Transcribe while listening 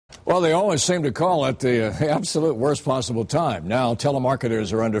Well, they always seem to call it the absolute worst possible time. Now,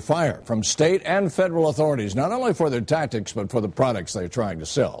 telemarketers are under fire from state and federal authorities, not only for their tactics, but for the products they're trying to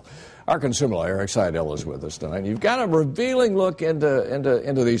sell. Our consumer lawyer, Eric Seidel, is with us tonight. You've got a revealing look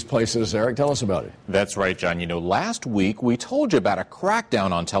into these places, Eric. Tell us about it. That's right, John. You know, last week we told you about a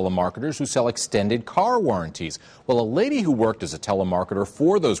crackdown on telemarketers who sell extended car warranties. Well, a lady who worked as a telemarketer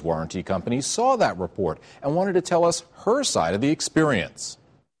for those warranty companies saw that report and wanted to tell us her side of the experience.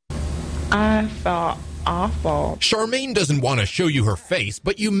 I felt awful. Charmaine doesn't want to show you her face,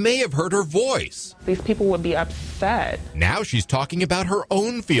 but you may have heard her voice. These people would be upset. Now she's talking about her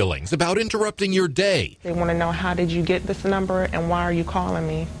own feelings about interrupting your day. They want to know, how did you get this number and why are you calling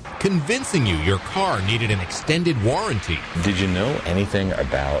me? Convincing you your car needed an extended warranty. Did you know anything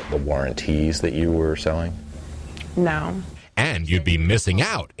about the warranties that you were selling? No. And you'd be missing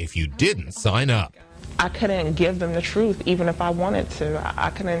out if you didn't sign up. I couldn't give them the truth even if I wanted to. I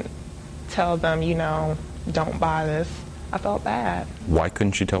couldn't tell them, don't buy this. I felt bad. Why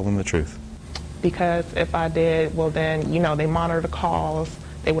couldn't you tell them the truth? Because if I did, well then, they monitor the calls.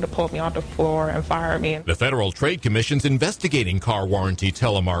 They would have pulled me off the floor and fired me. The Federal Trade Commission's investigating car warranty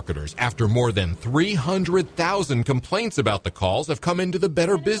telemarketers after more than 300,000 complaints about the calls have come into the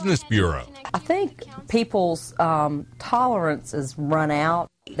Better Business Bureau. I think people's tolerance is run out.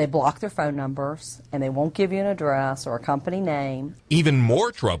 They block their phone numbers, and they won't give you an address or a company name. Even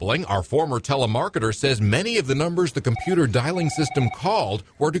more troubling, our former telemarketer says many of the numbers the computer dialing system called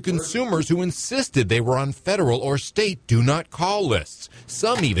were to consumers who insisted they were on federal or state do not call lists.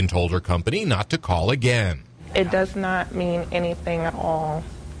 Some even told her company not to call again. It does not mean anything at all.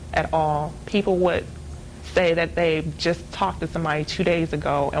 People would say that they just talked to somebody 2 days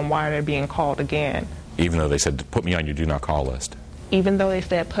ago and why they're being called again. Even though they said, put me on your do not call list. Even though they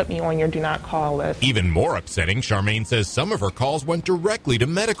said, put me on your do not call list. Even more upsetting, Charmaine says some of her calls went directly to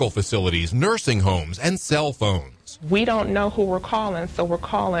medical facilities, nursing homes, and cell phones. We don't know who we're calling, so we're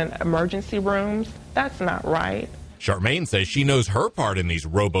calling emergency rooms. That's not right. Charmaine says she knows her part in these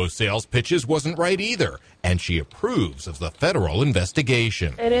robo-sales pitches wasn't right either, and she approves of the federal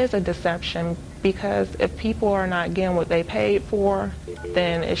investigation. It is a deception, because if people are not getting what they paid for,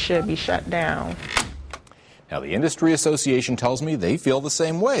 then it should be shut down. Now, the Industry Association tells me they feel the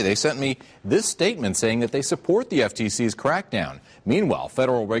same way. They sent me this statement saying that they support the FTC's crackdown. Meanwhile,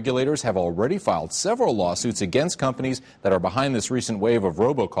 federal regulators have already filed several lawsuits against companies that are behind this recent wave of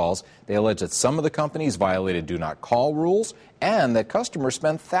robocalls. They allege that some of the companies violated do not call rules and that customers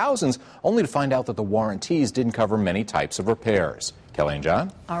spent thousands only to find out that the warranties didn't cover many types of repairs. Kelly and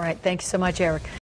John? All right. Thanks so much, Eric.